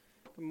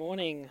Good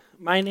morning.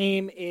 My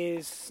name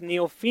is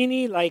Neil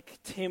Feeney. Like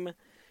Tim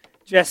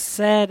just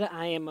said,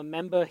 I am a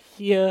member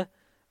here,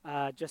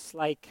 just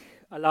like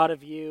a lot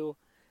of you.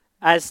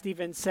 As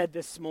Stephen said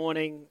this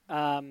morning,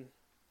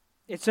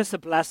 it's just a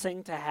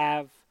blessing to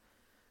have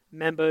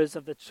members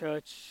of the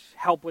church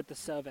help with the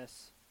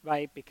service,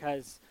 right?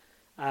 Because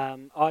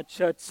our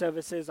church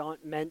services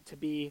aren't meant to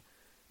be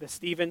the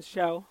Stephen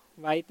show,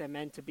 right? They're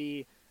meant to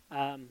be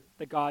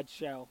the God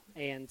show.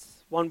 And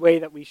one way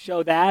that we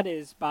show that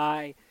is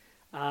by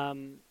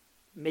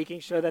making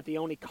sure that the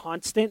only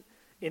constant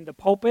in the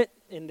pulpit,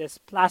 in this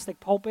plastic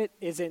pulpit,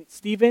 isn't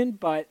Stephen,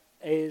 but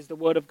is the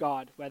Word of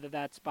God, whether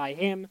that's by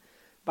him,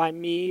 by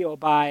me, or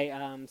by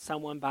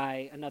someone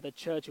by another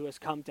church who has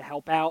come to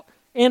help out.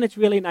 And it's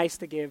really nice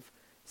to give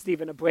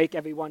Stephen a break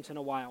every once in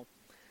a while.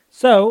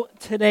 So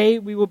today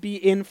we will be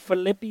in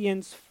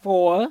Philippians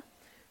 4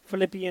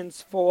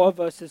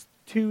 verses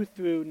 2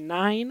 through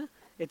 9.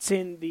 It's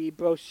in the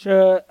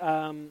brochure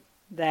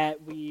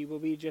that we will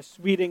be just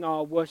reading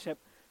our worship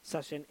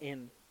session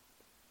in.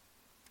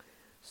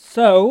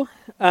 So,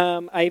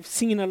 I've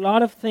seen a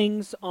lot of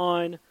things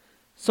on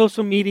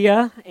social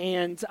media,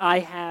 and I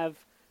have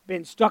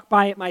been struck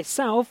by it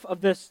myself,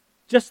 of this,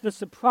 just the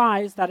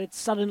surprise that it's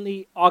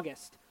suddenly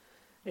August.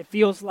 It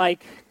feels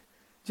like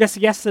just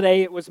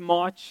yesterday it was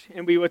March,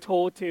 and we were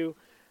told to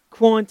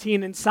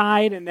quarantine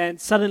inside, and then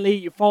suddenly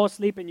you fall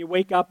asleep and you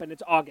wake up and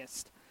it's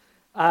August.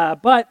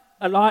 But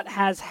a lot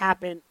has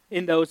happened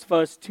in those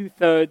first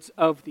 2/3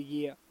 of the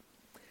year.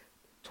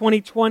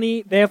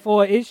 2020,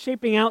 therefore, is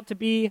shaping out to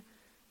be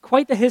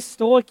quite the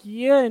historic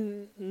year,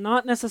 and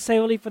not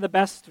necessarily for the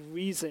best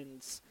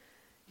reasons.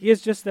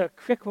 Here's just a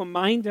quick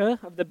reminder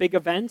of the big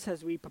events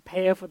as we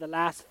prepare for the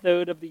last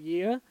third of the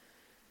year.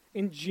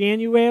 In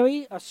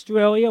January,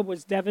 Australia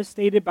was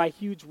devastated by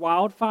huge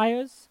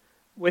wildfires,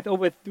 with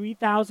over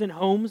 3,000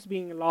 homes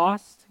being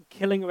lost,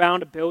 killing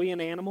around 1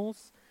 billion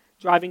animals,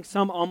 driving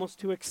some almost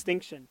to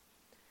extinction.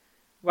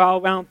 While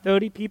around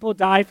 30 people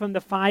died from the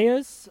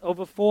fires,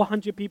 over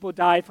 400 people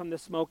died from the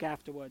smoke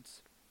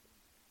afterwards.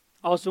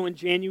 Also in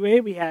January,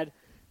 we had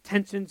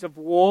tensions of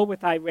war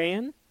with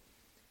Iran.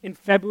 In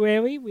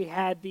February, we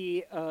had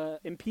the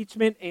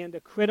impeachment and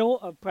acquittal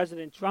of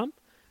President Trump,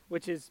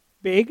 which is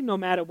big no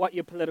matter what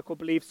your political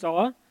beliefs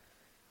are.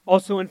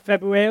 Also in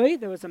February,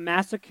 there was a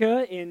massacre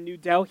in New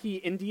Delhi,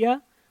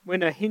 India,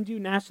 when a Hindu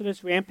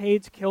nationalist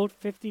rampage killed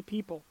 50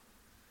 people.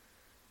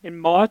 In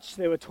March,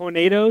 there were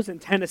tornadoes in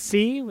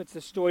Tennessee, which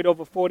destroyed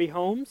over 40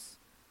 homes.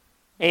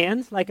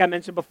 And, like I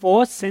mentioned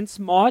before, since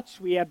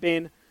March, we have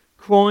been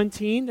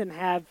quarantined and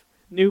have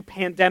new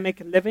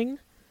pandemic living.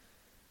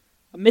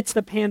 Amidst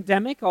the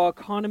pandemic, our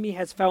economy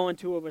has fell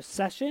into a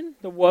recession,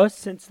 the worst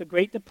since the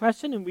Great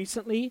Depression and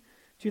recently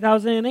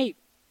 2008.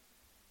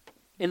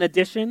 In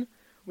addition,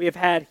 we have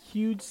had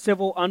huge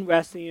civil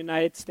unrest in the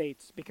United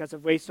States because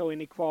of racial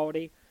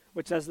inequality,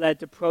 which has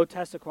led to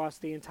protests across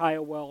the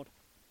entire world.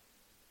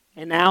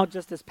 And now,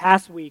 just this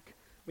past week,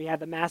 we had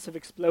the massive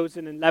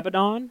explosion in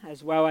Lebanon,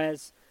 as well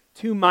as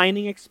 2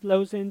 mining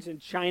explosions in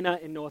China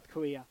and North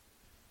Korea.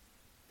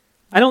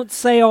 I don't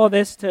say all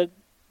this to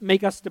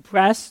make us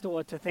depressed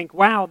or to think,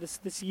 wow,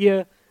 this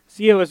year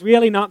was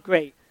really not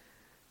great.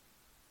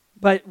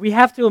 But we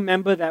have to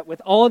remember that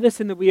with all of this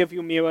in the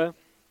rearview mirror,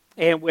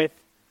 and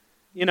with,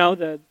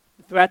 the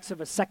threats of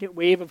a second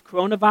wave of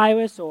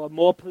coronavirus or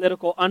more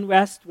political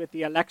unrest with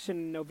the election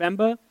in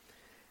November,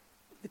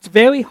 it's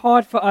very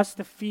hard for us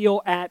to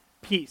feel at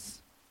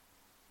peace.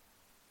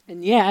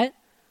 And yet,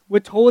 we're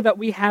told that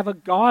we have a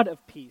God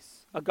of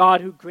peace, a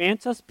God who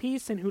grants us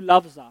peace and who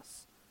loves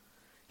us.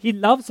 He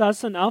loves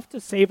us enough to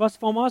save us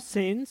from our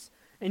sins,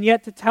 and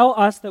yet to tell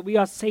us that we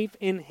are safe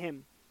in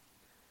Him.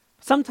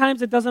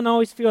 Sometimes it doesn't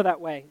always feel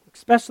that way,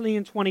 especially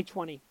in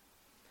 2020.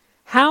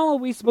 How are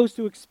we supposed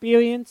to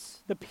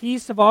experience the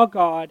peace of our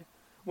God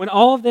when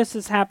all of this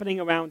is happening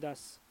around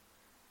us?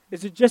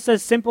 Is it just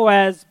as simple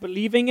as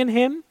believing in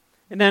Him,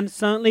 and then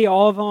suddenly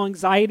all of our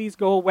anxieties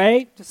go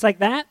away, just like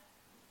that?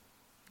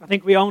 I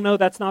think we all know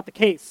that's not the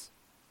case.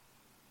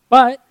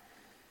 But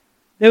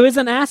there is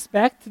an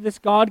aspect to this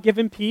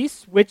God-given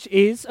peace which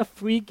is a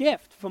free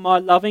gift from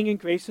our loving and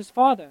gracious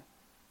Father.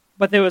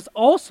 But there is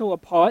also a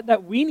part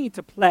that we need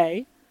to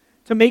play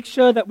to make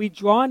sure that we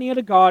draw near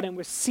to God and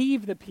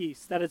receive the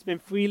peace that has been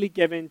freely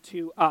given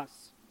to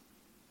us.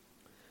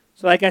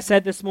 So like I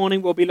said this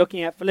morning, we'll be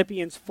looking at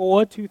Philippians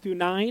 4, 2 through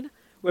 9,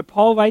 where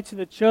Paul writes to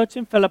the church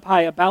in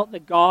Philippi about the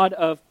God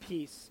of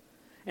peace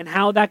and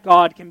how that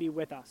God can be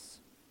with us.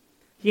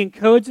 He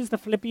encourages the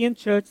Philippian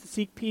church to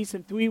seek peace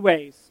in 3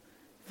 ways: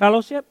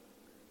 fellowship,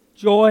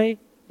 joy,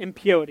 and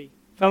purity.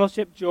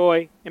 Fellowship,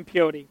 joy, and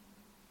purity.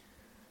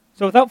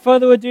 So without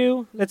further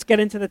ado, let's get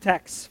into the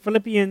text.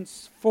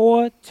 Philippians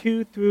 4,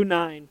 2 through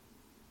 9.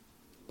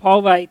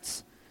 Paul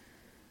writes,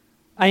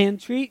 I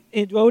entreat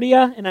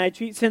Euodia and I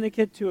entreat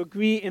Syntyche to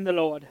agree in the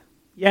Lord.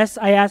 Yes,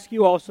 I ask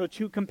you also,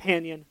 true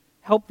companion,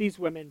 help these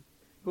women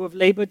who have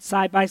labored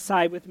side by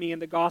side with me in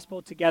the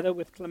gospel, together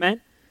with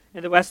Clement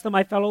and the rest of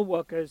my fellow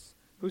workers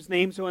whose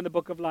names are in the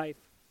book of life.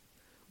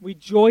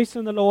 Rejoice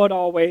in the Lord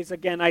always.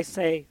 Again I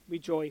say,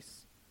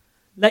 rejoice.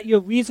 Let your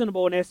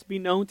reasonableness be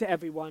known to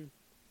everyone.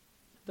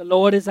 The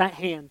Lord is at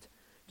hand.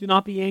 Do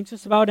not be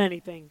anxious about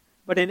anything,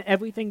 but in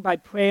everything by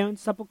prayer and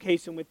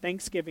supplication with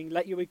thanksgiving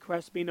let your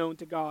requests be known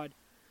to God.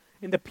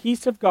 And the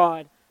peace of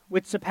God,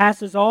 which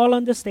surpasses all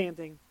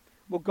understanding,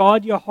 will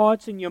guard your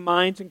hearts and your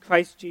minds in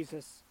Christ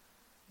Jesus.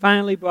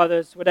 Finally,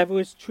 brothers, whatever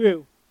is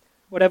true,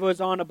 whatever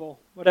is honorable,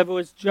 whatever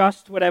is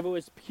just, whatever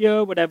is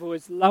pure, whatever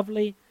is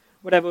lovely,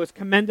 whatever is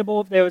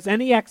commendable, if there is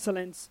any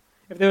excellence,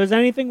 if there is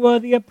anything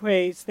worthy of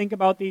praise, think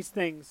about these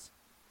things.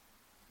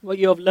 What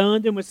you have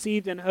learned and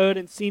received and heard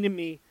and seen in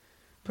me,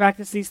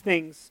 practice these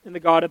things, and the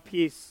God of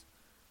peace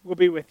will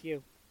be with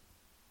you.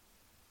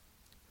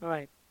 All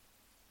right.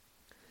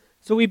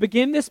 So we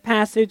begin this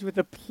passage with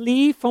a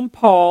plea from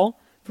Paul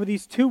for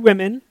these two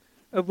women,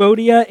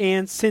 Erodia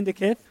and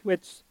Syntyche,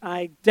 which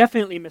I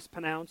definitely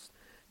mispronounced,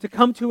 to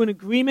come to an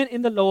agreement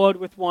in the Lord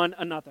with one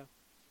another.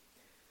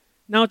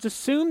 Now it's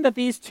assumed that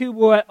these two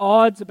were at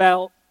odds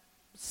about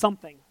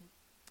something.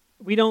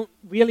 We don't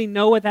really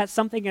know what that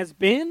something has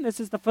been.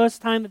 This is the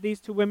first time that these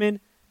two women,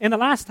 and the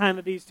last time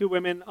that these two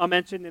women are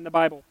mentioned in the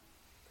Bible.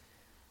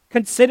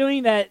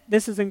 Considering that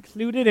this is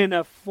included in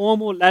a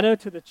formal letter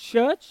to the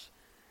church,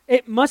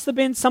 it must have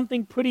been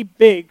something pretty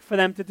big for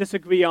them to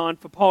disagree on,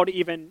 for Paul to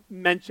even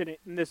mention it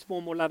in this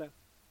formal letter.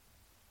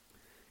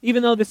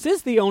 Even though this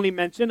is the only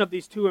mention of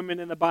these two women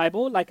in the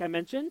Bible, like I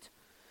mentioned,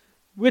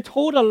 we're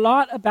told a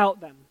lot about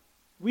them.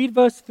 Read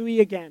verse 3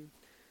 again.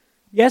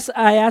 Yes,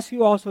 I ask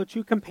you also,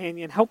 true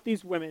companion, help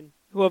these women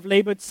who have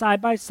labored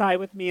side by side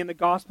with me in the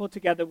gospel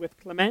together with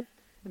Clement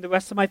and the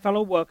rest of my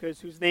fellow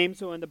workers whose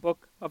names are in the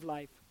book of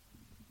life.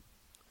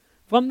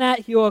 From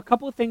that, here are a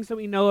couple of things that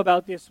we know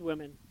about these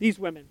women.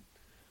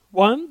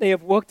 One, they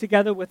have worked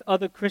together with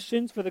other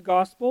Christians for the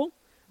gospel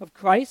of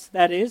Christ.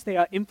 That is, they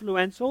are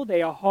influential,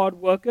 they are hard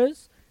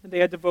workers, and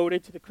they are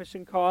devoted to the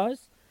Christian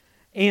cause.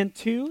 And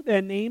two,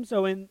 their names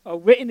are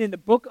written in the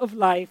book of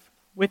life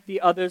with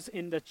the others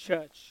in the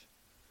church.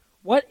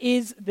 What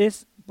is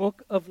this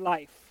book of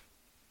life?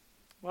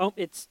 Well,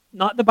 it's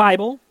not the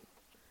Bible,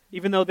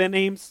 even though their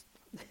names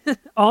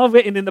are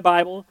written in the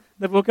Bible.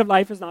 The book of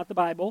life is not the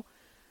Bible.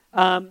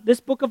 This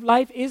book of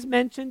life is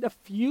mentioned a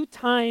few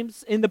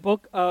times in the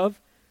book of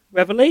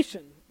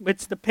Revelation,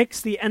 which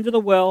depicts the end of the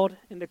world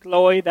and the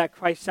glory that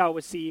Christ shall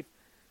receive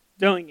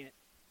during it.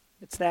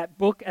 It's that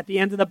book at the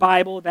end of the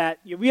Bible that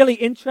you're really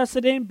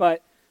interested in,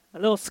 but a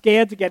little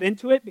scared to get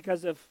into it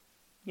because of,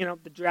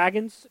 the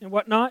dragons and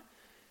whatnot.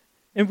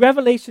 In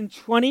Revelation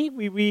 20,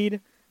 we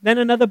read, Then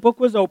another book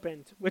was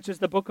opened, which is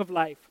the book of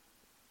life.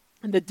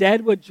 And the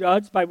dead were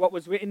judged by what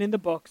was written in the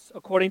books,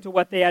 according to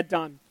what they had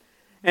done.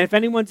 And if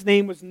anyone's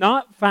name was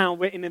not found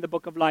written in the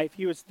book of life,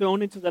 he was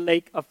thrown into the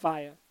lake of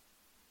fire.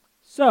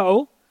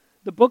 So,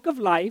 the book of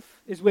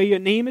life is where your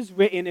name is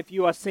written if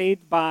you are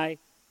saved by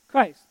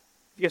Christ.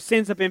 If your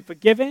sins have been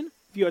forgiven,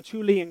 if you are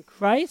truly in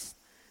Christ,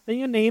 then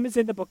your name is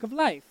in the book of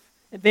life,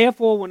 and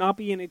therefore will not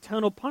be an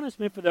eternal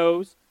punishment for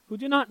those who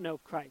do not know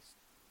Christ.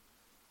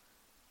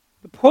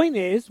 The point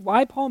is,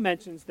 why Paul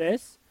mentions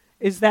this,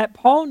 is that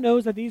Paul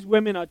knows that these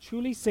women are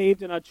truly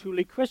saved and are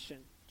truly Christian.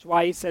 That's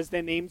why he says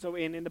their names are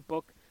in the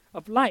book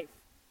of life.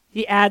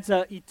 He adds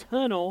an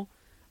eternal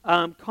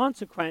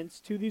consequence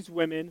to these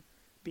women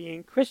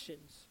being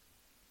Christians.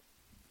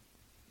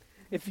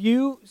 If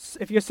your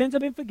sins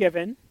have been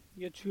forgiven,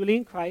 you're truly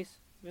in Christ,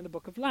 you're in the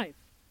book of life.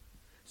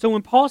 So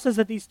when Paul says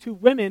that these two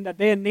women, that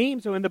their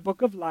names are in the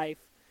book of life,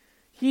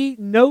 he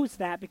knows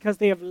that because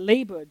they have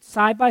labored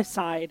side by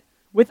side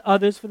with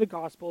others for the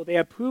gospel. They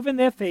have proven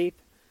their faith,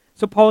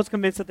 so Paul is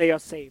convinced that they are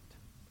saved.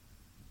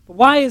 But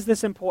why is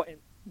this important?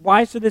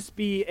 Why should this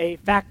be a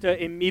factor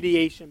in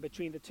mediation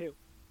between the two?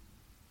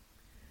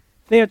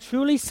 If they are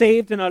truly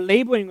saved and are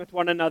laboring with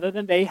one another,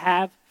 then they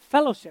have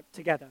fellowship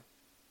together.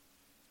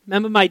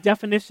 Remember my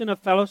definition of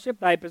fellowship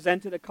that I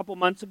presented a couple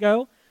months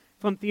ago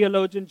from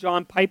theologian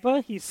John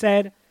Piper? He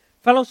said,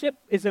 fellowship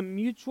is a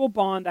mutual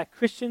bond that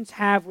Christians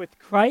have with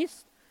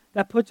Christ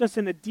that puts us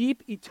in a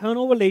deep,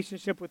 eternal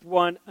relationship with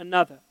one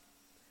another.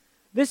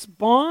 This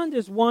bond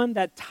is one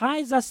that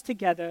ties us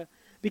together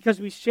because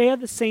we share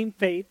the same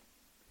faith,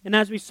 and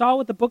as we saw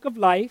with the book of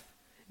life,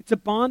 it's a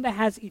bond that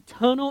has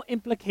eternal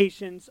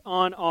implications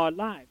on our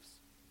lives.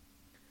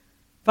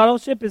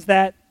 Fellowship is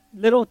that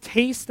little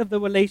taste of the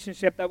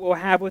relationship that we'll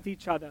have with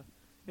each other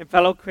and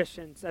fellow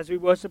Christians as we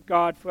worship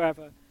God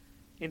forever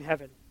in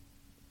heaven.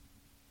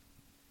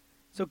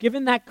 So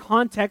given that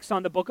context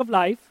on the book of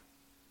life,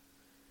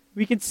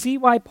 we can see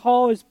why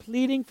Paul is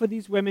pleading for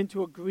these women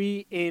to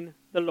agree in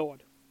the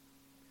Lord,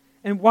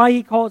 and why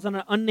he calls on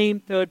an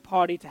unnamed third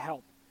party to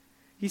help.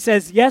 He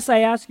says, yes, I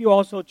ask you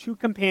also, true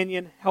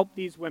companion, help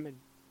these women.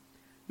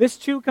 This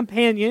true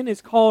companion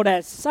is called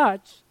as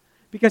such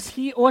because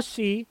he or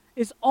she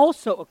is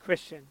also a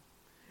Christian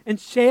and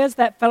shares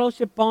that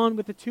fellowship bond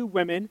with the two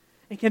women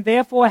and can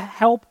therefore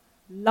help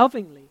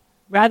lovingly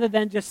rather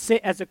than just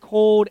sit as a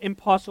cold,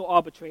 impartial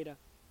arbitrator.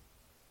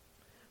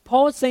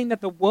 Paul is saying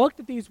that the work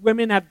that these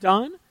women have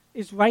done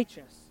is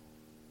righteous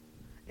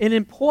and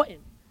important,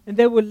 and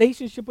their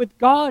relationship with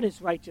God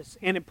is righteous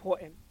and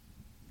important.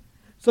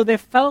 So their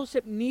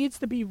fellowship needs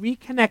to be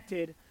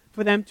reconnected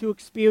for them to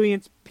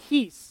experience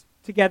peace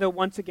together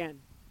once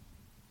again.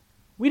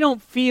 We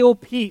don't feel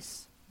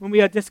peace when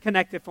we are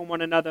disconnected from one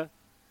another,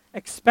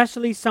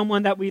 especially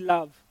someone that we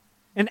love,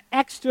 and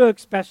extra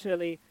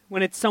especially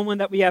when it's someone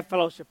that we have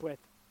fellowship with.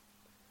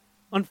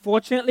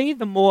 Unfortunately,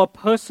 the more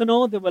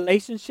personal the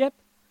relationship,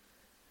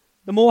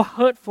 the more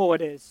hurtful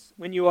it is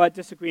when you are in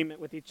disagreement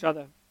with each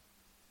other.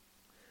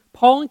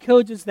 Paul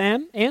encourages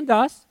them and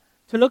us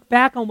to look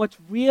back on what's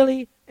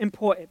really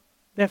important,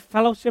 their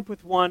fellowship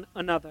with one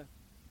another.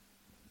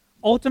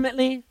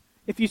 Ultimately,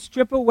 if you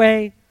strip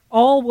away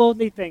all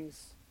worldly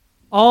things,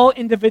 all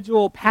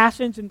individual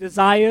passions and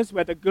desires,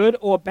 whether good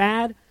or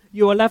bad,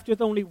 you are left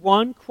with only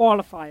one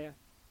qualifier: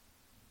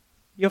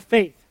 your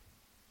faith,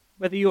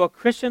 whether you are a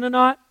Christian or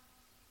not,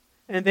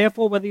 and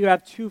therefore whether you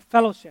have true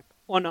fellowship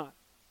or not.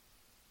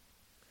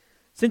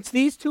 Since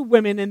these two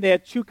women and their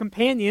true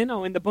companion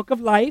are in the book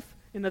of life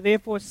and are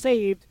therefore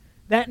saved,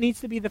 that needs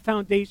to be the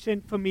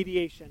foundation for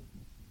mediation.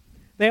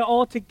 They are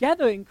all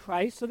together in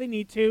Christ, so they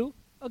need to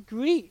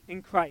agree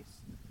in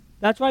Christ.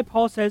 That's why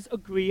Paul says,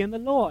 agree in the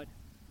Lord.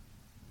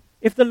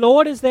 If the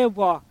Lord is their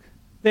rock,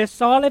 their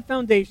solid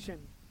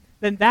foundation,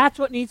 then that's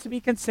what needs to be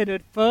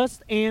considered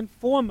first and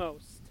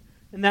foremost,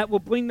 and that will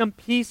bring them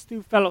peace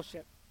through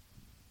fellowship.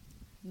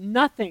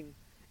 Nothing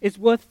is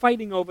worth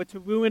fighting over to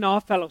ruin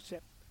our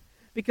fellowship,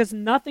 because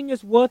nothing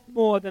is worth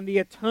more than the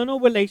eternal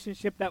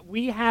relationship that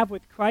we have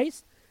with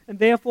Christ and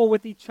therefore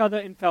with each other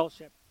in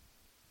fellowship.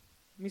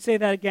 Let me say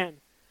that again.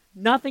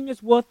 Nothing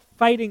is worth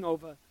fighting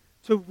over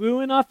to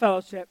ruin our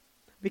fellowship,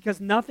 because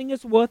nothing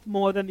is worth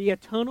more than the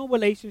eternal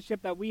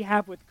relationship that we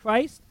have with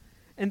Christ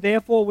and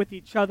therefore with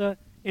each other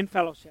in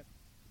fellowship.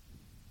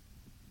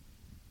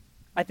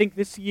 I think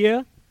this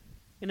year,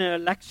 in an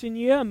election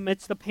year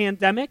amidst the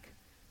pandemic,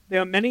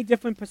 there are many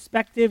different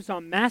perspectives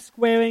on mask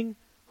wearing,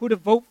 who to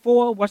vote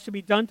for, what should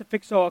be done to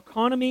fix our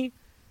economy,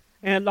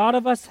 and a lot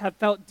of us have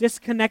felt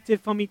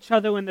disconnected from each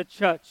other in the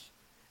church,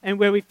 and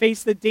where we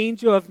face the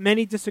danger of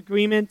many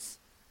disagreements,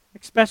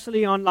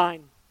 especially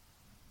online.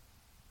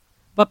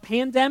 But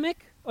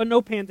pandemic or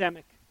no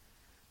pandemic,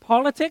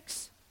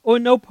 politics or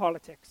no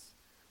politics,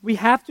 we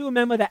have to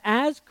remember that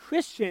as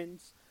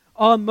Christians,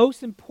 our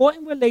most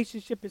important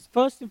relationship is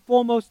first and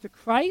foremost to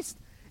Christ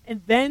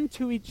and then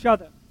to each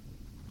other.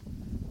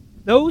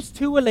 Those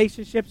two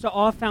relationships are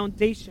our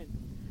foundation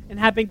and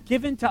have been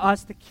given to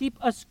us to keep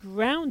us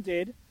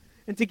grounded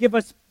and to give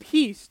us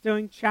peace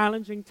during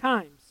challenging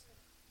times.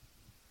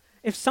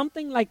 If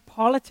something like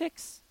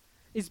politics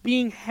is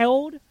being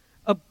held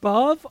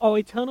above our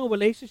eternal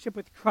relationship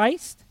with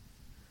Christ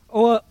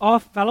or our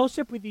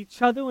fellowship with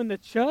each other in the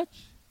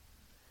church,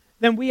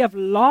 then we have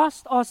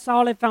lost our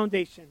solid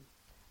foundation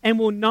and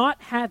will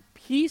not have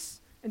peace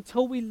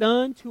until we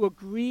learn to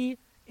agree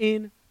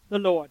in the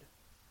Lord.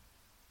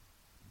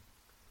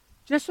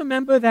 Just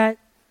remember that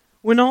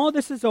when all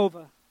this is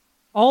over,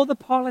 all the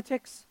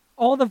politics,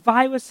 all the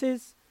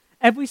viruses,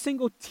 every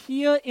single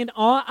tear in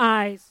our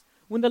eyes,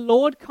 when the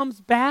Lord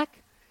comes back,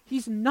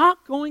 He's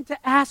not going to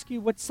ask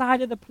you what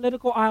side of the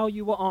political aisle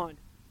you were on.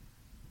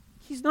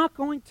 He's not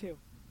going to.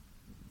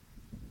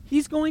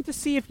 He's going to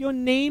see if your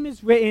name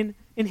is written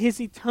in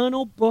His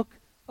eternal book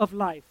of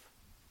life.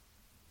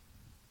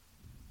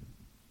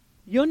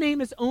 Your name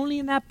is only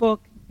in that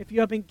book if you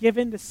have been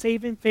given the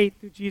saving faith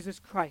through Jesus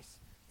Christ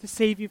to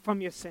save you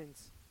from your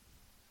sins.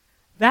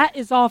 That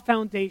is our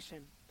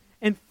foundation.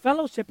 And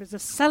fellowship is a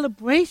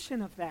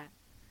celebration of that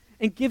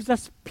and gives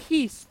us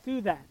peace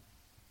through that.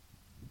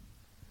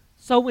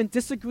 So when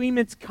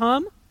disagreements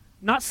come,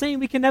 I'm not saying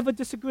we can never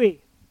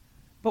disagree,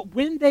 but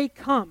when they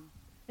come,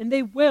 and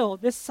they will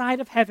this side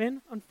of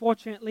heaven,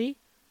 unfortunately,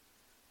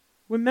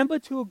 remember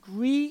to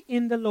agree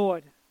in the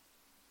Lord.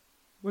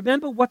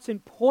 Remember what's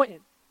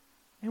important,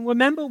 and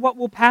remember what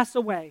will pass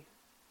away.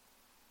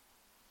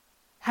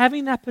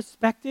 Having that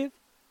perspective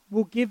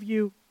will give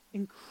you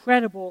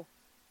incredible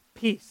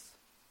peace.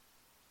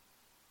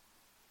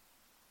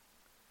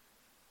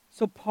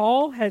 So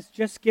Paul has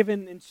just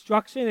given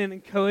instruction and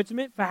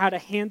encouragement for how to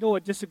handle a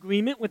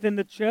disagreement within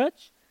the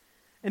church.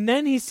 And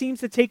then he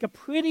seems to take a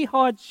pretty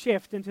hard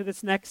shift into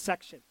this next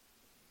section.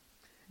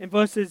 In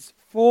verses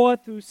 4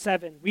 through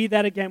 7, read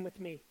that again with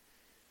me.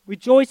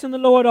 Rejoice in the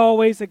Lord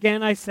always.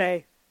 Again I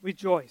say,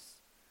 rejoice.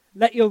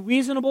 Let your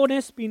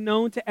reasonableness be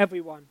known to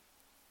everyone.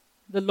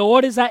 The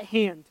Lord is at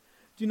hand.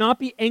 Do not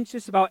be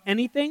anxious about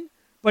anything,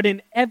 but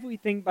in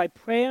everything by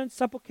prayer and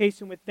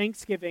supplication with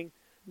thanksgiving,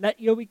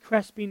 let your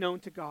requests be known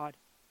to God.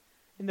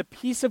 And the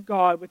peace of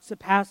God, which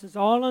surpasses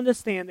all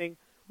understanding,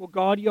 will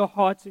guard your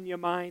hearts and your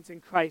minds in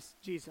Christ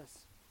Jesus.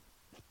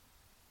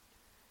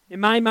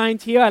 In my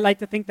mind here, I like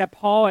to think that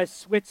Paul has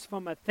switched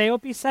from a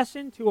therapy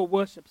session to a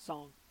worship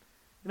song.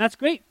 And that's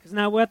great, because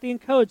now we're at the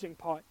encouraging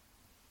part.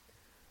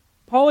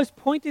 Paul is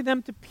pointing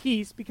them to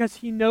peace because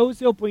he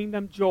knows it'll bring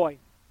them joy.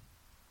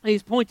 And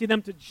he's pointing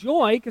them to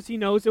joy because he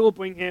knows it will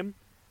bring him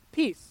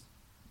peace.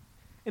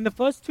 In the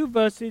first two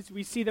verses,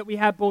 we see that we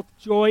have both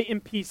joy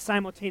and peace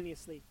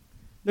simultaneously.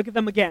 Look at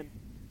them again.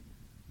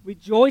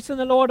 Rejoice in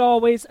the Lord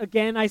always.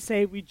 Again, I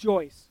say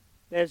rejoice.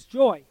 There's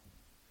joy.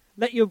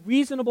 Let your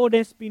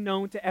reasonableness be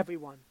known to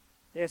everyone.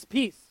 There's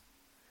peace.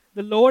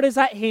 The Lord is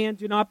at hand.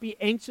 Do not be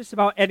anxious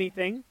about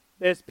anything.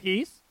 There's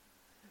peace.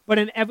 But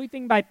in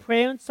everything by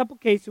prayer and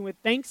supplication with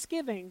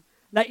thanksgiving,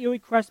 let your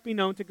requests be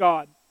known to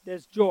God.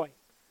 There's joy.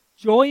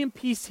 Joy and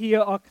peace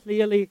here are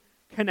clearly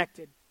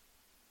connected.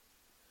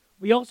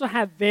 We also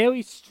have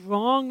very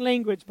strong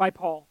language by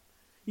Paul.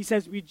 He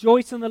says,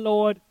 rejoice in the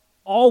Lord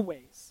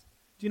always.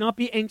 Do not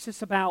be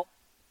anxious about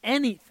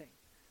anything,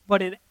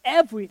 but in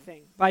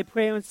everything, by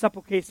prayer and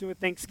supplication with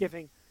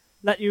thanksgiving,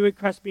 let your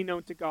requests be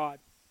known to God.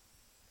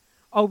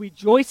 Our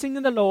rejoicing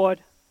in the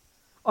Lord,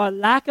 our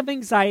lack of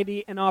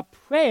anxiety, and our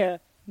prayer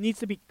needs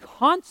to be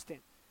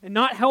constant and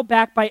not held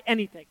back by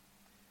anything.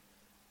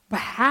 But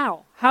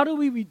how? How do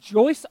we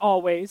rejoice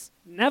always,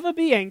 never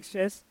be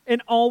anxious,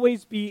 and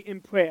always be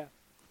in prayer?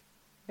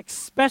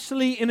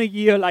 Especially in a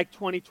year like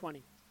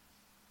 2020.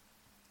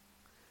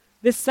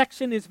 This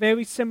section is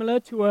very similar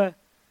to a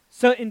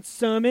certain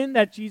sermon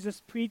that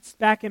Jesus preached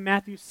back in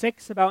Matthew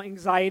 6 about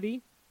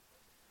anxiety.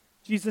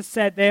 Jesus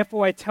said,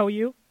 therefore I tell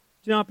you,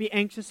 do not be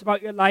anxious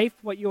about your life,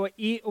 what you will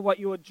eat or what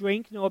you will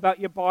drink, nor about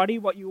your body,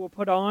 what you will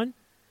put on.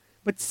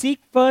 But seek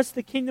first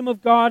the kingdom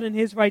of God and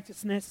his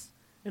righteousness,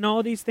 and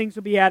all these things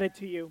will be added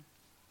to you.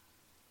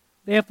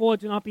 Therefore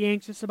do not be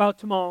anxious about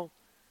tomorrow,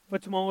 for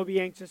tomorrow will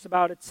be anxious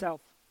about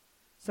itself.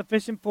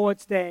 Sufficient for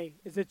its day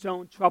is its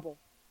own trouble.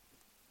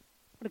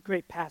 What a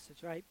great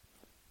passage, right?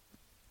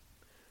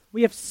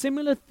 We have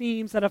similar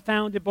themes that are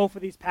found in both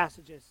of these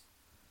passages.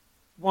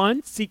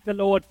 1, seek the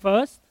Lord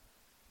first.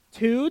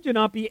 2, do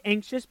not be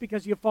anxious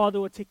because your Father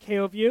will take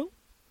care of you.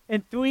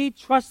 And 3,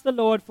 trust the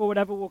Lord for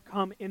whatever will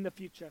come in the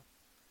future.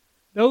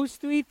 Those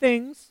 3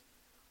 things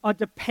are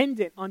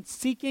dependent on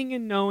seeking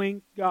and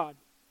knowing God.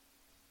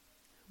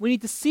 We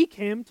need to seek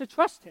him to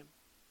trust him.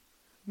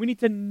 We need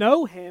to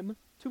know him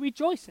to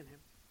rejoice in him.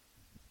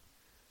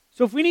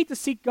 So if we need to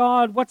seek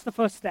God, what's the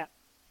first step?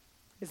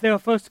 Is there a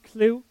first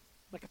clue,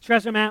 like a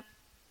treasure map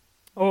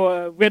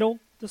or a riddle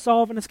to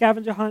solve in a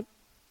scavenger hunt?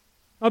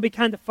 That would be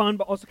kind of fun,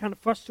 but also kind of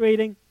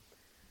frustrating.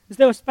 Is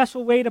there a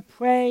special way to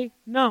pray?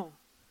 No.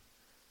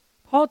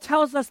 Paul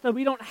tells us that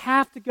we don't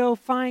have to go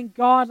find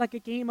God like a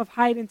game of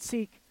hide and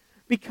seek,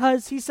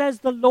 because he says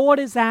the Lord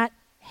is at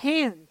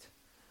hand.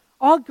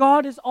 Our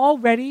God is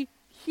already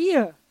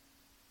here.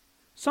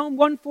 Psalm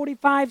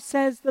 145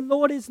 says the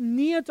Lord is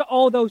near to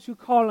all those who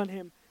call on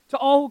him, to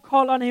all who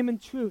call on him in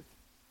truth.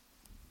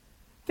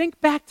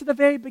 Think back to the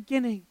very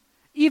beginning,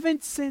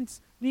 even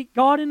since the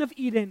Garden of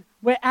Eden,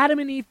 where Adam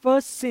and Eve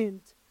first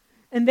sinned,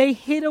 and they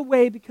hid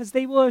away because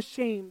they were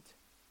ashamed.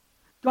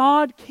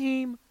 God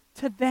came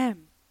to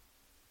them.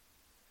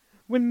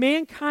 When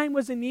mankind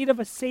was in need of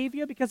a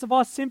Savior because of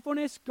our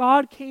sinfulness,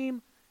 God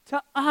came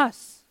to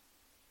us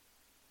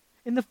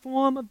in the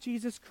form of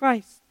Jesus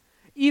Christ.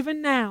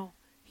 Even now,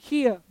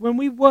 here, when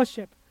we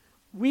worship,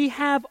 we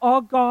have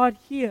our God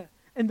here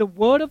in the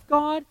Word of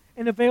God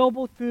and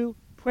available through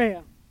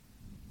prayer.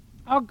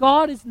 Our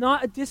God is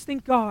not a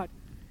distant God.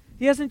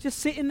 He doesn't just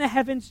sit in the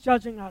heavens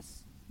judging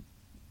us.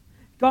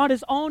 God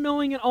is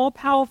all-knowing and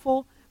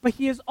all-powerful, but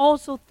he is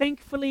also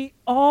thankfully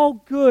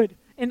all-good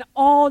and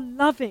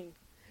all-loving.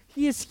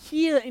 He is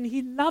here and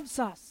he loves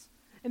us.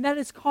 And that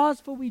is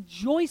cause for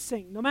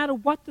rejoicing, no matter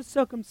what the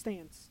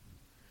circumstance.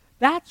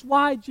 That's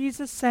why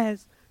Jesus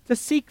says to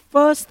seek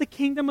first the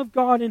kingdom of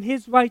God and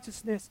his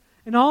righteousness,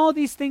 and all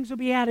these things will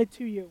be added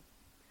to you.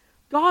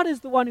 God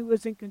is the one who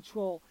is in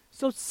control.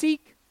 So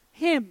seek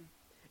him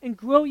and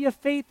grow your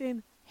faith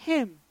in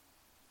him.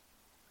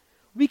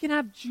 We can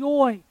have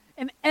joy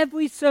in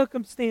every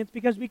circumstance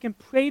because we can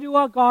pray to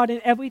our God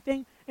in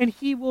everything and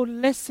he will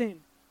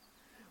listen.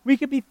 We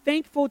can be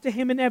thankful to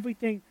him in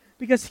everything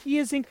because he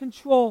is in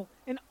control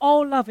and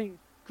all-loving,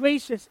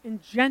 gracious,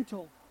 and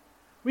gentle.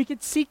 We can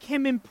seek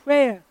him in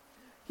prayer.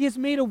 He has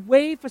made a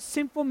way for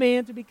sinful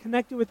man to be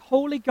connected with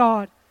holy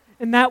God,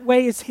 and that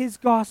way is his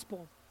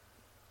gospel.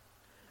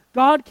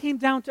 God came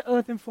down to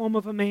earth in form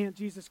of a man,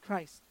 Jesus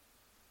Christ.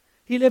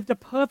 He lived a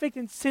perfect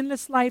and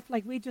sinless life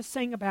like we just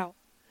sang about,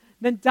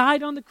 then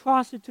died on the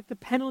cross and took the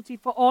penalty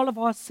for all of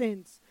our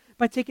sins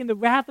by taking the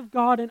wrath of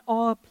God in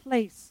our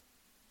place.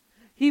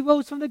 He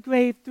rose from the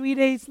grave 3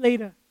 days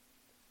later,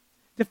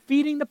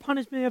 defeating the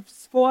punishment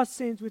for our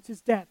sins, which is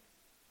death.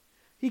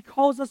 He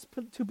calls us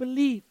to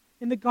believe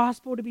in the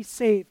gospel to be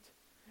saved.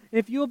 And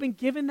if you have been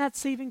given that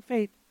saving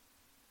faith,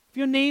 if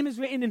your name is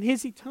written in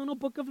his eternal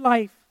book of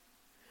life,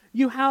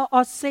 you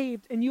are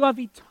saved and you have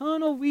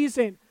eternal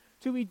reason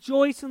to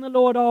rejoice in the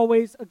Lord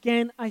always.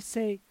 Again, I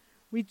say,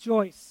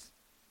 rejoice.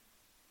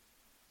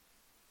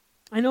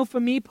 I know for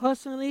me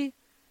personally,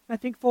 I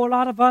think for a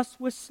lot of us,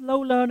 we're slow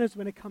learners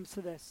when it comes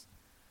to this.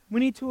 We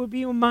need to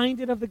be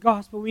reminded of the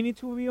gospel. We need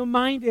to be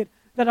reminded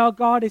that our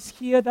God is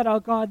here, that our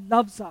God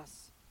loves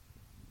us.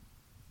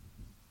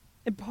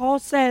 And Paul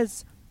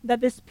says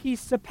that this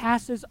peace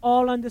surpasses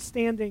all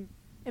understanding.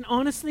 And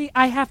honestly,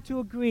 I have to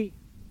agree.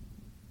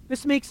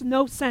 This makes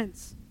no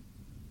sense.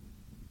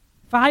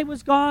 If I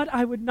was God,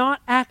 I would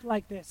not act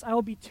like this. I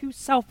would be too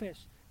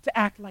selfish to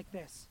act like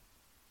this.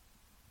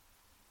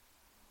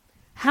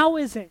 How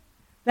is it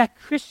that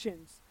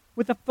Christians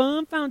with a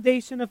firm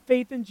foundation of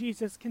faith in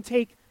Jesus can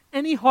take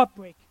any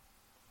heartbreak,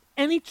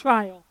 any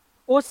trial,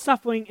 or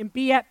suffering and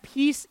be at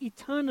peace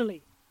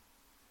eternally.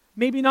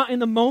 Maybe not in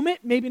the moment,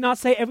 maybe not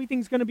say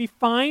everything's going to be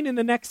fine in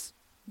the next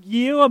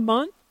year or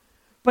month,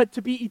 but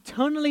to be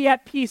eternally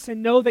at peace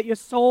and know that your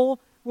soul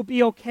will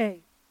be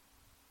okay.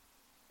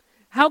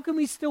 How can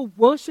we still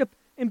worship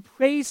and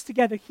praise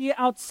together here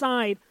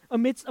outside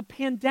amidst a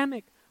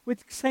pandemic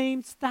which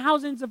claims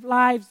thousands of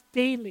lives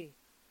daily?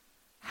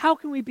 How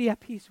can we be at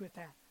peace with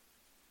that?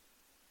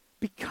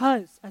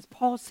 Because, as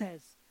Paul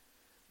says,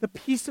 the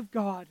peace of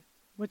God,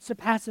 which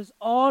surpasses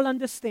all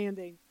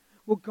understanding,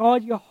 will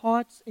guard your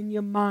hearts and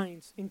your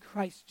minds in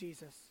Christ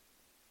Jesus.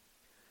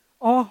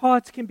 Our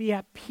hearts can be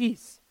at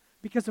peace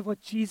because of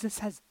what Jesus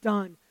has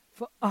done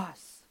for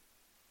us.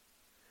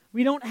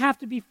 We don't have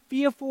to be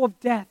fearful of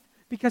death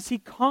because he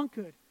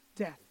conquered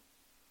death.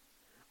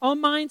 Our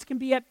minds can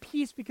be at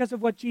peace because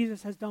of what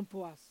Jesus has done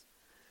for us.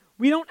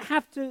 We don't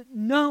have to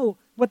know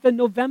what the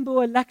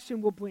November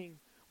election will bring.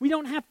 We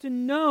don't have to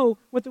know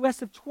what the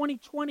rest of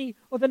 2020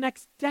 or the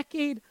next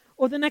decade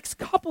or the next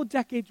couple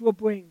decades will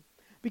bring,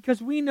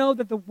 because we know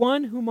that the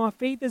one whom our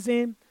faith is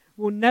in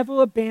will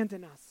never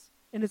abandon us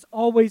and is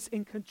always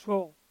in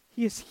control.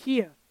 He is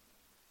here.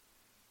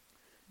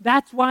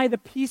 That's why the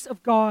peace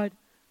of God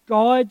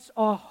guards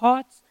our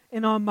hearts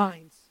and our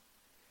minds.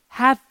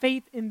 Have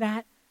faith in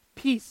that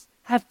peace.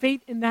 Have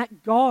faith in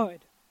that guard.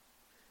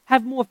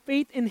 Have more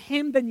faith in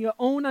him than your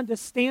own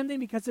understanding,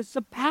 because it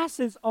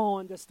surpasses all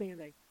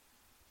understanding.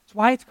 That's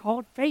why it's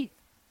called faith.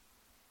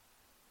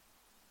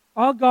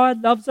 Our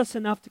God loves us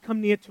enough to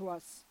come near to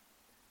us,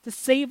 to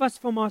save us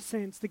from our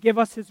sins, to give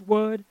us his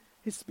word,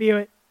 his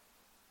spirit,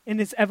 and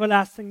his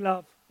everlasting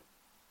love.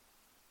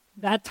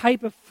 That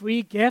type of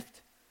free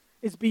gift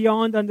is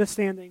beyond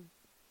understanding.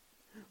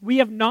 We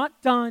have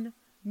not done,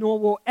 nor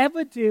will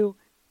ever do,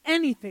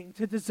 anything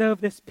to deserve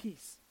this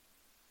peace.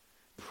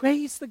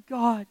 Praise the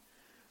God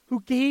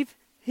who gave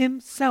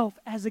himself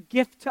as a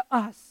gift to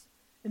us,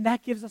 and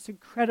that gives us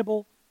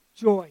incredible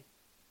joy.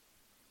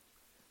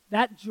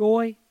 That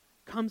joy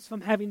comes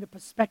from having the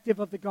perspective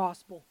of the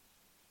gospel,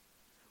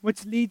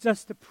 which leads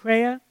us to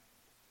prayer,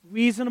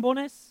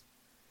 reasonableness,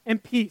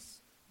 and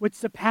peace, which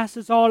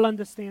surpasses all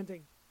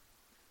understanding.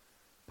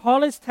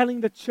 Paul is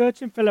telling the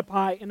church in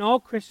Philippi and all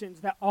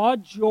Christians that our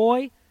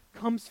joy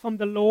comes from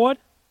the Lord,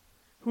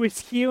 who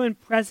is here and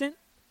present,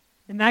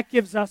 and that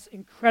gives us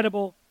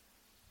incredible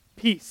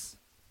peace.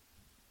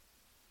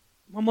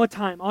 One more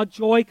time. Our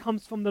joy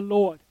comes from the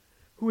Lord,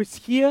 who is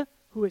here,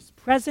 who is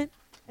present,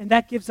 and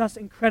that gives us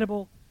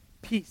incredible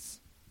peace.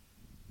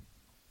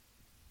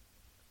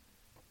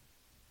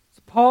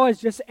 So Paul has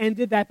just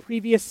ended that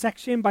previous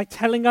section by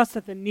telling us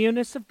that the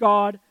nearness of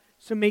God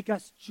should make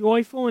us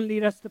joyful and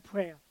lead us to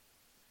prayer.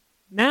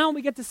 Now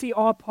we get to see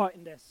our part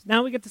in this.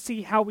 Now we get to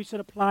see how we should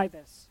apply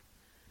this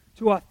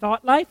to our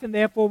thought life and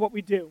therefore what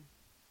we do.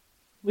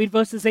 Read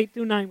verses 8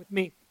 through 9 with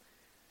me.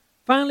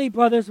 Finally,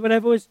 brothers,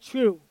 whatever is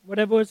true,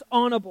 whatever is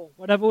honorable,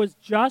 whatever is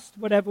just,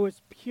 whatever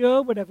is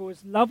pure, whatever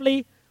is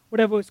lovely,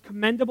 whatever is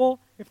commendable,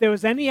 if there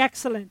was any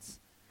excellence,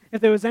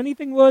 if there was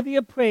anything worthy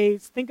of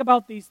praise, think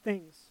about these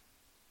things.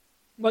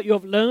 What you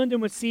have learned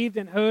and received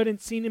and heard and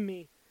seen in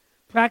me,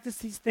 practice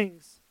these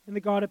things, and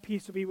the God of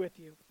peace will be with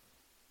you.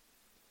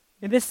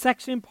 In this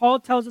section, Paul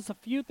tells us a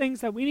few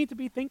things that we need to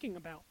be thinking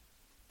about.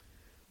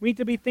 We need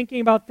to be thinking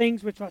about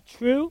things which are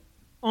true,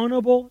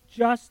 honorable,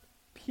 just,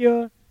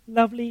 pure,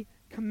 lovely,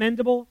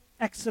 commendable,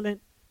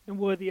 excellent, and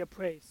worthy of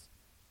praise.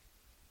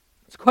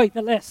 It's quite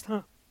the list,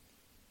 huh?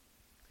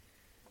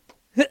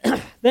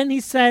 Then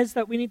he says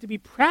that we need to be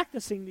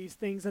practicing these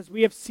things as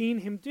we have seen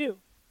him do.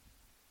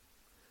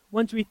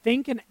 Once we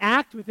think and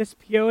act with this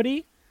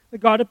purity, the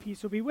God of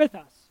peace will be with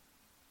us.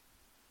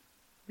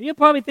 But you're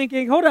probably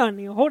thinking, hold on,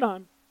 Neil, hold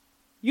on.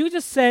 You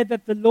just said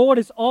that the Lord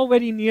is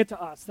already near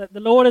to us, that the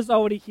Lord is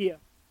already here.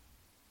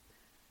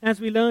 As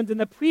we learned in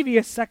the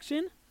previous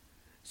section,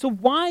 so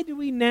why do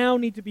we now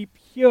need to be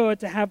pure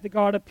to have the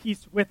God of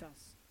peace with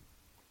us?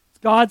 It's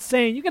God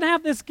saying, you can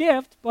have this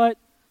gift, but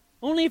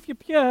only if you're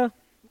pure,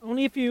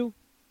 only if you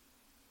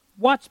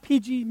watch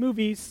PG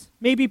movies,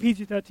 maybe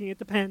PG-13, it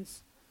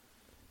depends.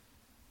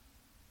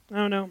 I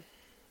don't know.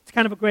 It's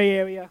kind of a gray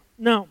area.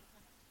 No.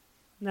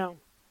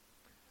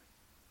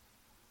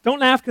 Don't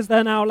laugh, because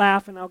then I'll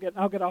laugh and I'll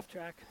get off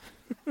track.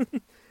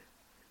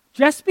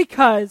 Just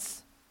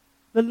because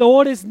the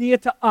Lord is near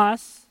to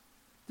us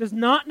does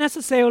not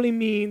necessarily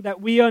mean that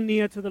we are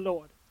near to the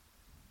Lord.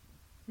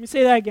 Let me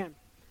say that again.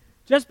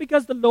 Just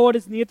because the Lord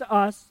is near to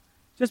us,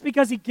 just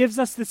because he gives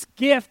us this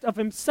gift of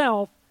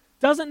himself,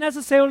 doesn't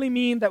necessarily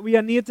mean that we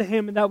are near to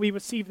him and that we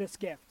receive this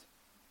gift.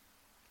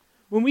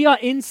 When we are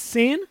in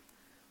sin,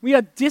 we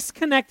are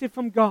disconnected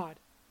from God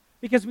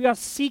because we are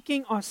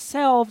seeking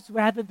ourselves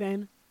rather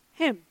than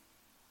him.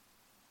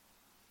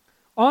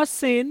 Our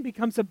sin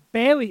becomes a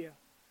barrier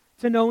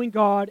to knowing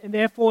God and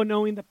therefore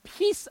knowing the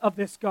peace of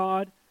this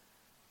God,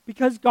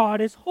 because God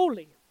is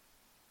holy.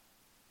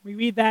 We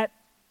read that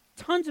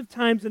tons of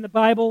times in the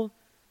Bible.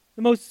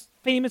 The most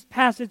famous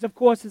passage, of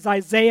course, is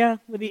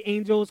Isaiah, where the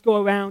angels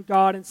go around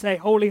God and say,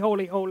 "Holy,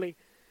 holy, holy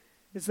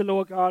is the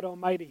Lord God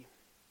Almighty."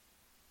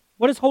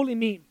 What does holy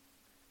mean?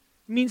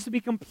 It means to be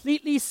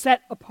completely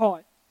set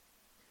apart.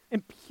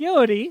 And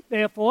purity,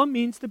 therefore,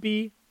 means to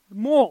be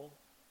moral.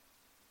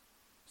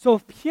 So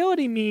if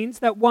purity means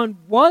that one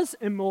was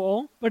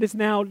immoral, but is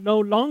now no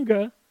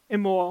longer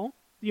immoral,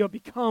 you have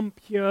become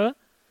pure,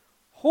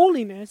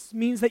 holiness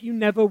means that you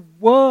never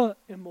were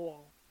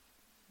immoral.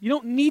 You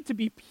don't need to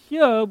be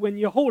pure when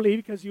you're holy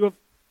because you have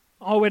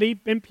already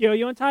been pure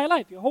your entire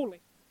life. You're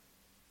holy.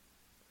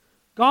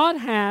 God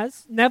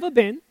has never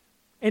been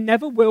and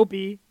never will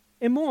be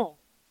immoral.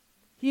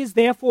 He is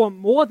therefore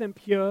more than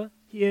pure.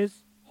 He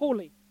is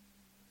holy,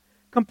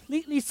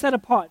 completely set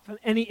apart from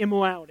any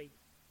immorality.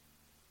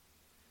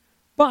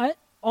 But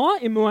our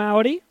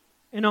immorality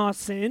and our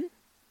sin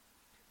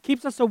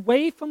keeps us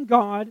away from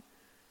God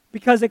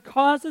because it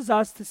causes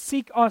us to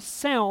seek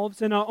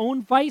ourselves and our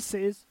own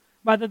vices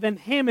rather than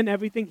Him and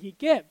everything He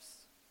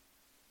gives.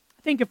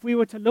 I think if we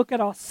were to look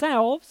at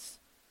ourselves,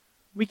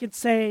 we could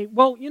say,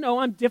 well,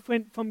 I'm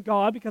different from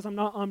God because I'm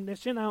not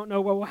omniscient. I don't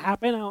know what will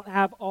happen. I don't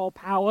have all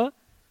power.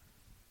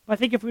 But I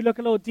think if we look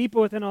a little deeper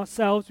within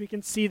ourselves, we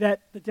can see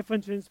that the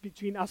differences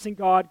between us and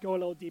God go a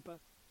little deeper.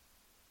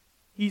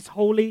 He's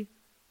holy.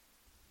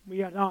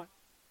 We are not.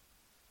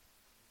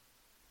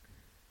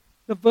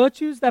 The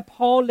virtues that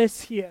Paul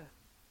lists here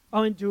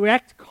are in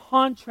direct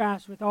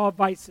contrast with our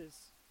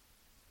vices.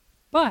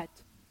 But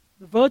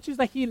the virtues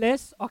that he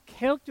lists are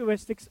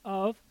characteristics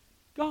of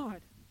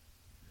God.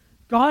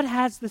 God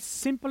has the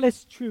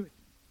simplest truth,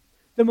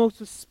 the most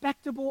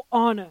respectable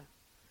honor,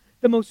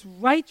 the most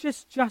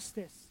righteous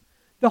justice,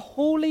 the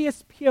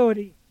holiest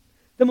purity,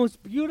 the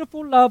most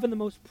beautiful love, and the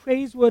most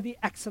praiseworthy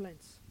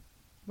excellence.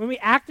 When we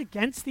act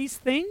against these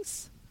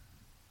things,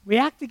 we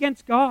act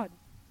against God.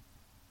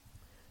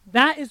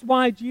 That is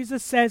why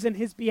Jesus says in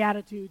His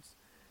Beatitudes,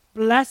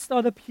 "Blessed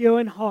are the pure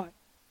in heart,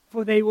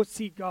 for they will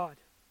see God."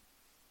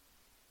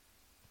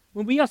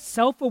 When we are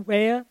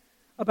self-aware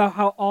about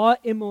how our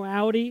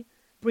immorality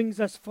brings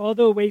us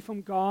further away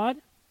from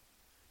God,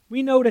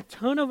 we know to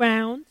turn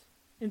around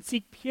and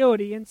seek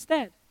purity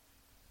instead.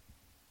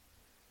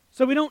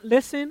 So we don't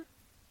listen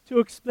to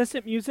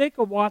explicit music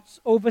or watch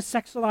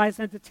over-sexualized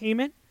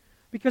entertainment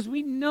because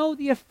we know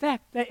the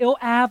effect that it'll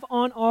have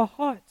on our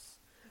hearts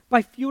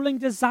by fueling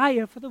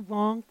desire for the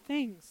wrong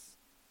things.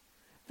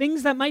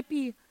 Things that might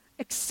be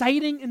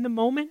exciting in the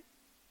moment,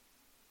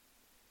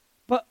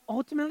 but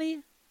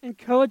ultimately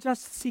encourage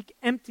us to seek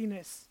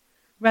emptiness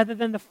rather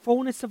than the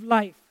fullness of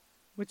life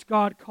which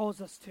God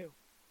calls us to.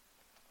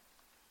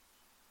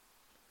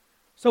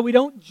 So we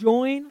don't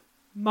join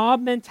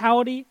mob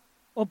mentality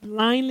or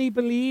blindly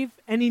believe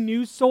any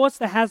news source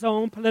that has our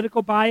own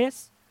political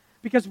bias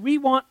because we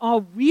want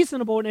our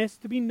reasonableness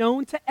to be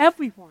known to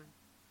everyone,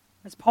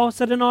 as Paul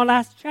said in our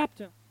last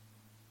chapter.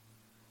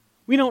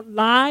 We don't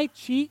lie,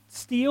 cheat,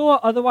 steal,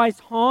 or otherwise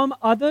harm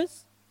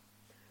others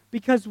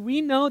because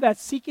we know that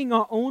seeking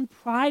our own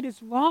pride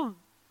is wrong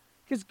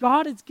because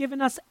God has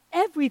given us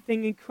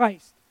everything in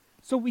Christ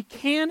so we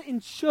can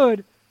and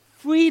should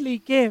freely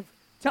give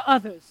to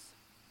others.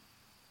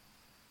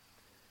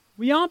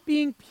 We aren't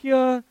being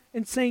pure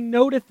and saying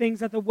no to things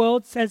that the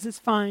world says is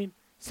fine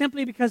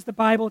simply because the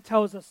Bible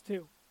tells us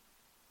to.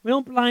 We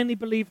don't blindly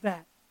believe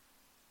that.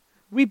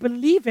 We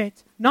believe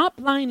it, not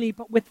blindly,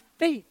 but with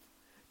faith,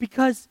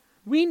 because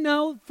we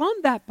know from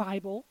that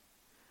Bible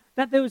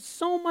that there is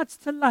so much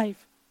to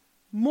life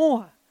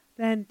more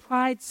than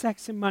pride,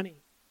 sex, and money.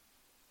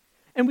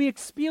 And we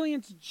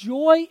experience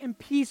joy and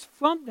peace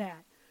from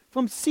that,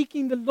 from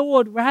seeking the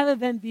Lord rather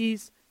than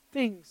these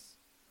things.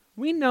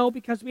 We know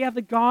because we have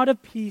the God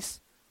of peace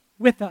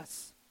with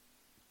us.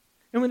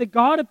 And when the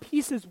God of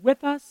peace is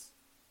with us,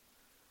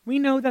 we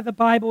know that the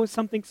Bible is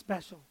something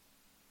special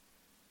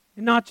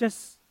and not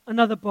just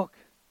another book.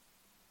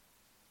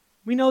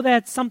 We know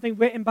that it's something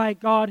written by a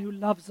God who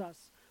loves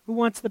us, who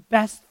wants the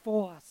best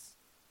for us.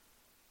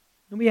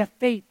 And we have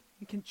faith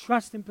and can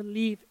trust and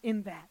believe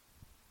in that.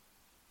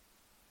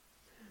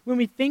 When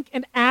we think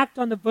and act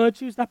on the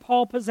virtues that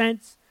Paul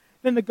presents,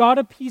 then the God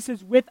of peace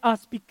is with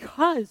us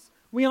because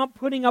we aren't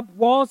putting up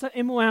walls of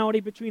immorality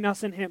between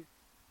us and Him.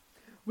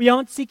 We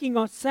aren't seeking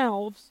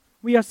ourselves,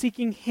 we are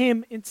seeking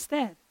Him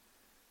instead.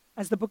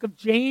 As the book of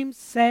James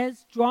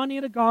says, draw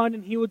near to God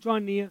and He will draw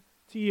near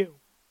to you.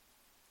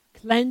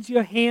 Cleanse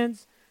your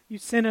hands, you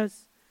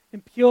sinners,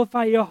 and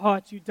purify your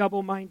hearts, you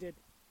double-minded.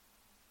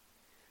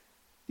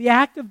 The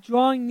act of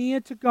drawing near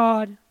to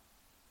God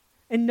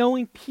and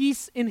knowing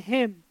peace in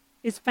Him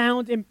is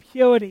found in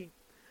purity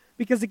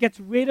because it gets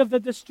rid of the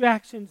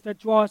distractions that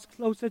draw us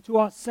closer to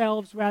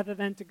ourselves rather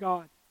than to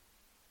God.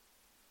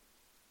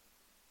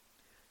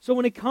 So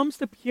when it comes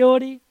to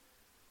purity,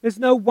 there's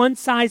no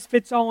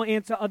one-size-fits-all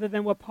answer other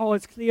than what Paul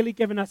has clearly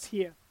given us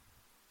here.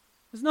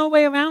 There's no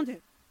way around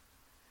it.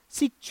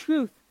 Seek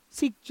truth,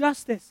 seek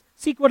justice,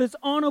 seek what is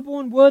honorable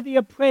and worthy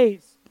of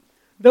praise.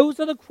 Those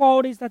are the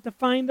qualities that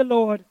define the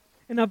Lord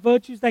and are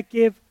virtues that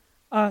give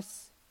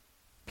us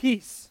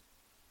peace.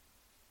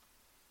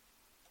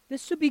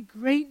 This should be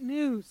great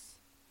news.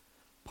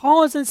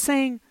 Paul isn't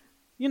saying,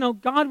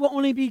 God will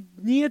only be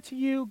near to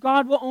you.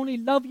 God will only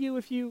love you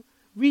if you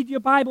read your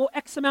Bible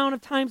X amount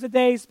of times a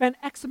day, spend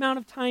X amount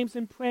of times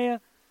in prayer.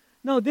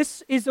 No,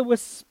 this is a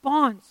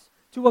response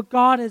to what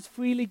God has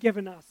freely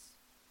given us.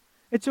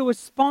 It's a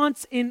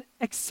response in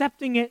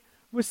accepting it,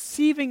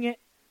 receiving it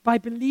by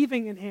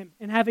believing in Him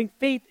and having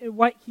faith in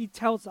what He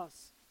tells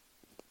us.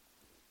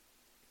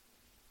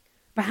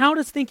 But how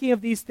does thinking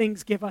of these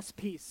things give us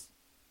peace?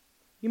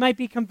 You might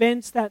be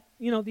convinced that,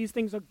 these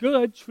things are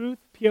good, truth,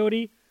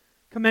 purity,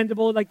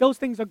 commendable, like those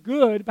things are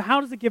good, but how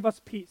does it give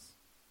us peace?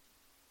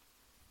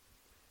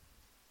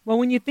 Well,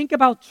 when you think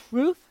about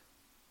truth,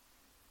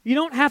 you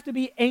don't have to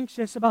be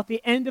anxious about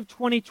the end of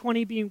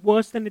 2020 being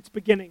worse than its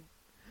beginning,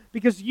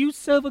 because you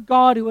serve a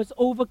God who has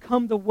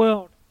overcome the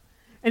world.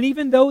 And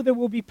even though there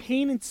will be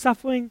pain and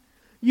suffering,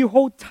 you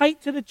hold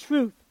tight to the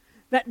truth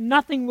that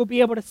nothing will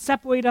be able to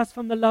separate us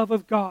from the love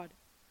of God.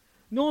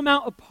 No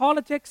amount of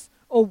politics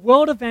or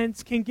world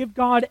events can give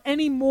God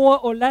any more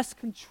or less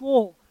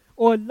control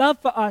or love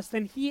for us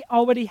than He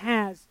already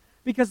has,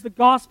 because the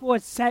gospel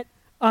has set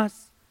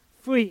us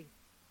free.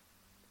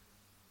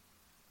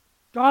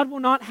 God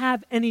will not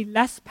have any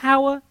less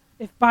power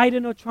if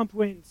Biden or Trump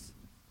wins.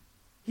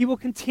 He will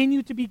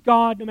continue to be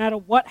God no matter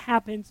what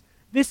happens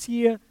this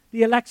year,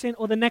 the election,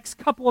 or the next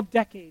couple of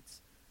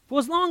decades. For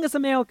as long as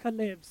America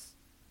lives,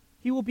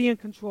 He will be in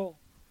control.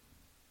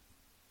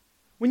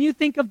 When you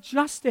think of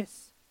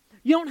justice,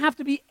 you don't have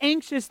to be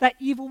anxious that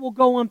evil will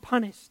go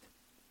unpunished,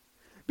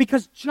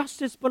 because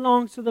justice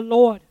belongs to the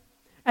Lord.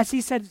 As He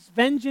says,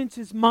 vengeance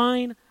is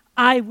mine,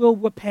 I will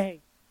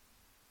repay.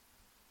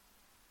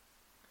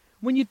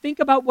 When you think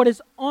about what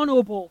is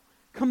honorable,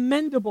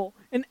 commendable,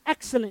 and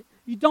excellent,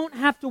 you don't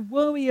have to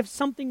worry if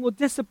something will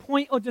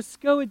disappoint or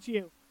discourage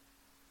you,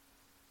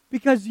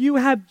 because you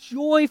have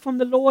joy from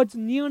the Lord's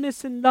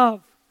nearness and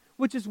love,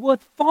 which is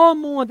worth far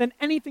more than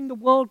anything the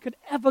world could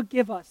ever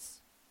give us.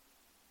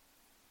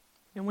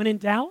 And when in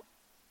doubt,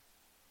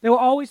 there were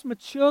always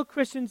mature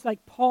Christians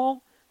like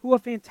Paul who are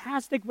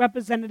fantastic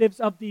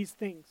representatives of these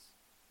things.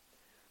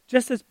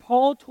 Just as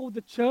Paul told the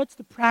church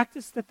to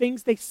practice the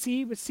things they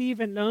see, receive,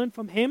 and learn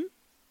from him,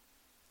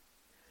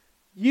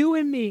 you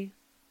and me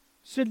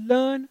should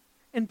learn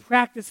and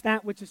practice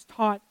that which is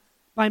taught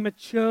by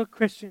mature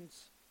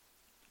Christians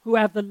who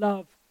have the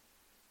love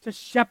to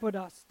shepherd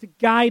us, to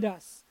guide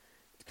us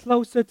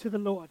closer to the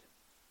Lord.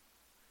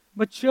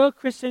 Mature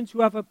Christians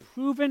who have a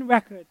proven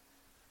record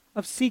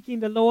of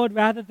seeking the Lord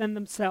rather than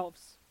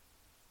themselves.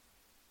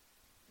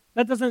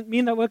 That doesn't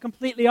mean that we're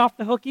completely off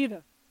the hook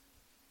either.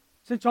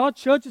 Since our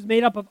church is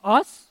made up of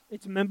us,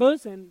 its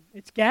members, and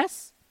its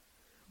guests,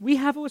 we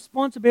have a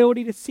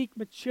responsibility to seek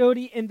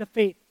maturity in the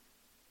faith,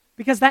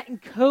 because that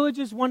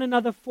encourages one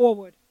another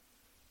forward.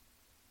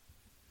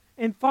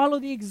 And follow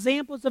the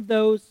examples of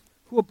those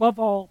who above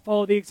all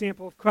follow the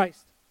example of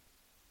Christ.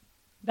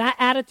 That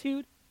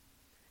attitude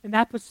and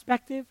that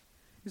perspective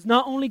is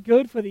not only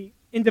good for the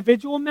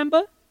individual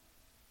member,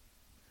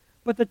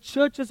 but the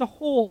church as a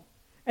whole,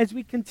 as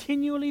we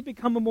continually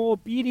become a more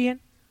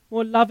obedient,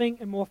 more loving,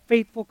 and more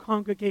faithful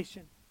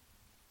congregation.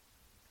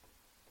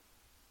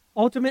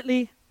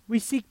 Ultimately, we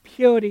seek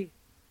purity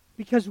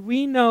because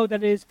we know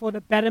that it is for the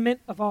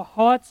betterment of our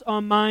hearts,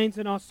 our minds,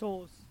 and our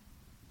souls.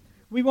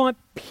 We want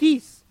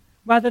peace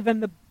rather than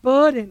the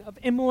burden of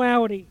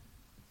immorality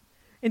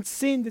and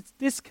sin that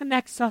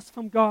disconnects us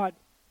from God.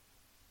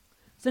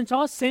 Since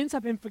our sins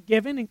have been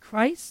forgiven in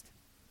Christ,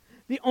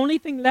 the only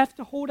thing left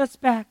to hold us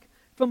back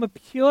from a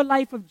pure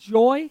life of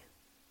joy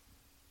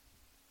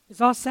is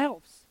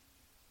ourselves.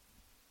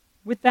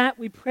 With that,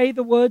 we pray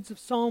the words of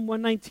Psalm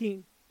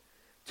 119.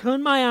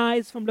 Turn my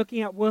eyes from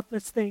looking at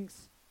worthless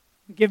things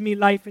and give me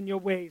life in your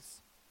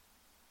ways.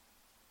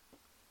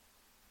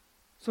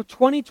 So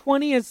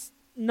 2020 has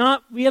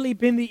not really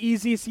been the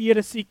easiest year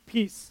to seek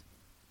peace.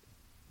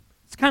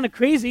 It's kind of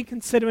crazy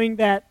considering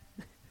that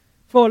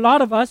for a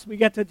lot of us, we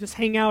get to just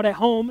hang out at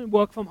home and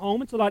work from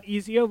home. It's a lot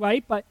easier,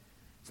 right? But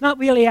it's not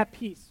really at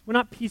peace. We're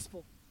not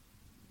peaceful.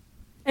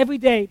 Every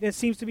day there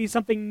seems to be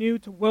something new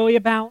to worry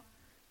about,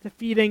 to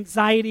feed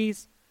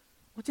anxieties,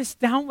 or just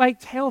downright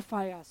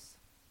terrify us.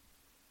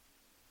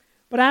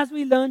 But as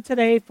we learn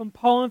today from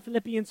Paul in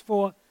Philippians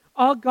 4,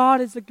 our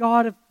God is a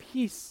God of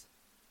peace.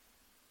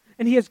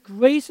 And He has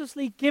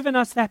graciously given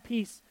us that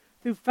peace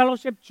through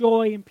fellowship,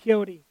 joy, and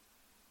purity.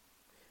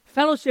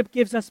 Fellowship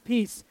gives us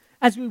peace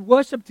as we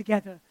worship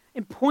together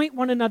and point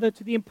one another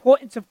to the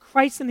importance of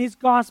Christ and His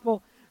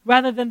gospel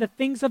rather than the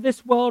things of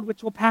this world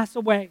which will pass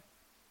away.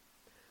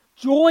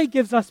 Joy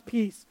gives us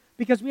peace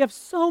because we have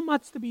so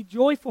much to be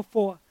joyful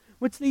for,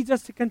 which leads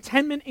us to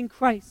contentment in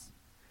Christ.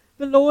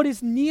 The Lord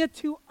is near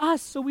to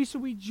us, so we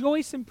should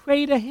rejoice and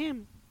pray to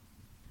Him.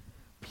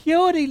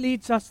 Purity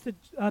leads us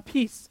to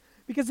peace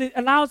because it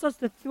allows us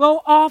to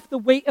throw off the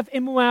weight of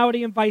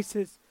immorality and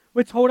vices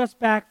which hold us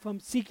back from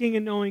seeking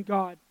and knowing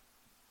God.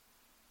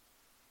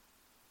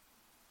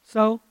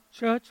 So,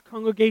 church,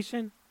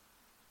 congregation,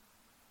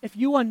 if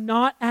you are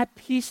not at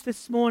peace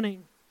this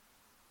morning,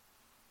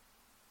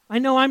 I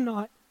know I'm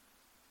not.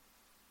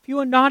 If you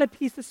are not at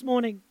peace this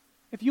morning,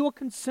 if you are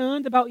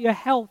concerned about your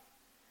health,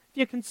 if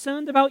you're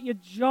concerned about your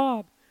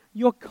job,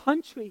 your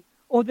country,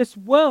 or this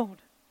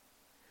world,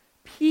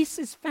 peace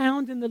is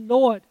found in the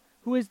Lord,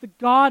 who is the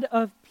God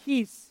of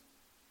peace.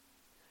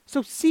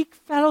 So seek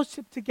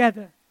fellowship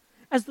together,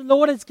 as the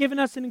Lord has given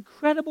us an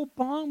incredible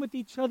bond with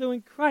each other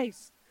in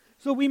Christ,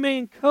 so we may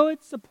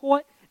encourage,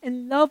 support,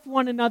 and love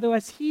one another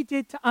as He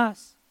did to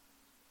us.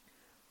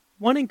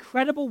 One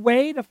incredible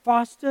way to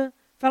foster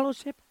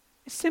fellowship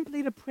is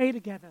simply to pray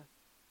together,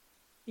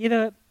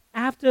 either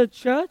after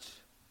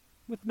church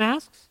with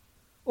masks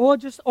or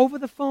just over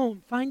the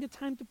phone. Find a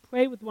time to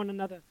pray with one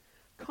another.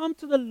 Come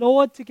to the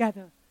Lord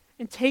together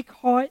and take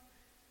heart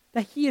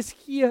that He is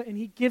here and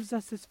He gives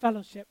us His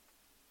fellowship.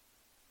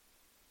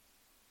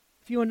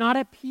 If you are not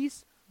at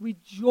peace,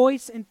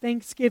 rejoice in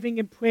thanksgiving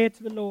and prayer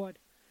to the Lord,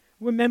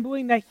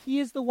 remembering that He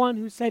is the one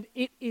who said,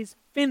 "It is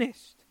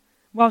finished,"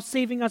 while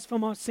saving us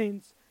from our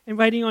sins and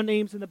writing our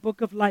names in the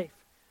book of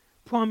life,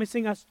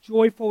 promising us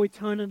joyful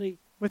eternity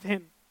with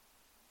Him.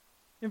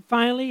 And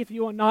finally, if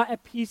you are not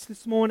at peace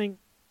this morning,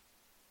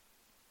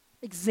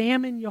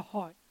 examine your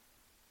heart.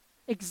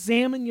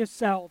 Examine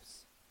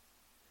yourselves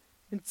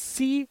and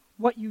see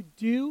what you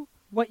do,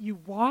 what you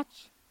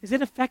watch. Is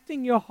it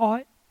affecting your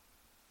heart?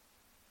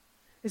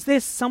 Is there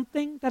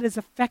something that is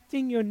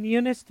affecting your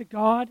nearness to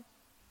God?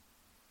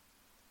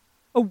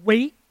 A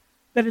weight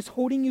that is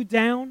holding you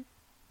down,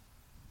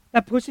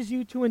 that pushes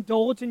you to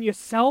indulge in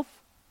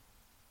yourself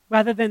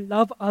rather than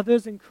love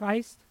others in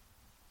Christ?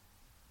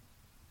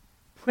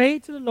 Pray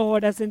to the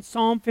Lord as in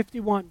Psalm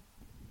 51.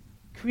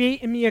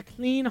 "Create in me a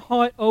clean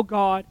heart, O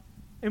God,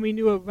 and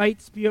renew a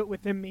right spirit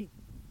within me."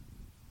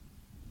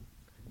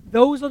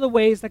 Those are the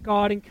ways that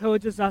God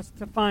encourages us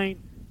to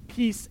find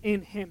peace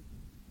in Him.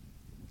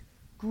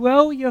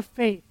 Grow your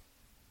faith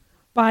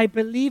by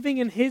believing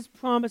in His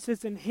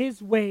promises and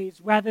His ways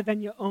rather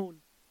than your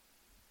own.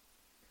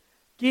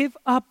 Give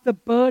up the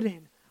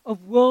burden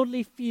of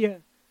worldly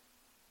fear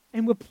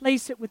and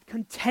replace it with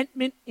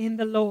contentment in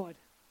the Lord.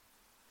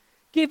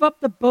 Give up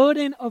the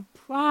burden of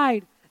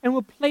pride and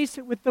replace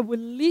it with the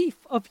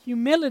relief of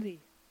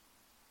humility.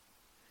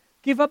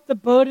 Give up the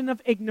burden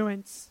of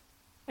ignorance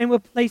and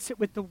replace it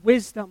with the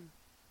wisdom,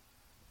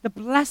 the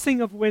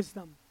blessing of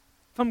wisdom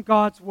from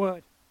God's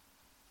Word.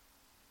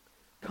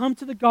 Come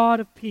to the God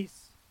of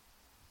peace,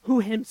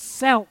 who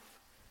Himself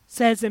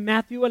says in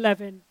Matthew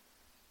 11,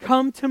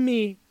 "Come to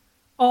me,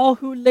 all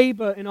who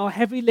labor and are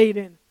heavy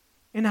laden,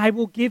 and I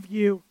will give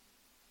you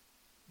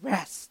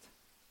rest."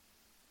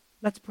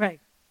 Let's pray.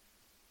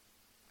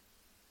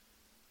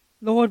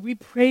 Lord, we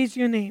praise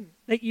your name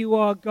that you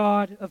are a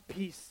God of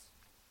peace.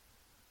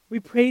 We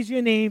praise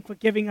your name for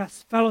giving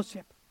us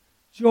fellowship,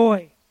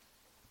 joy,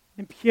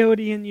 and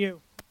purity in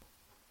you.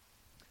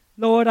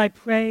 Lord, I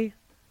pray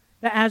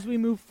that as we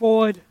move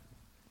forward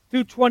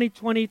through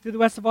 2020, through the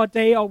rest of our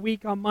day, our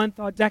week, our month,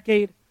 our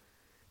decade,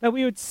 that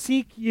we would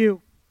seek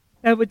you,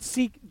 that we would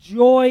seek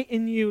joy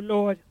in you,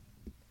 Lord.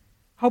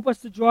 Help us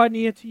to draw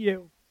near to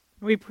you.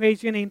 And we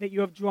praise your name that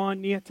you have drawn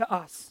near to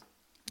us.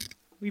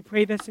 We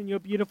pray this in your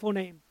beautiful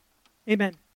name. Amen.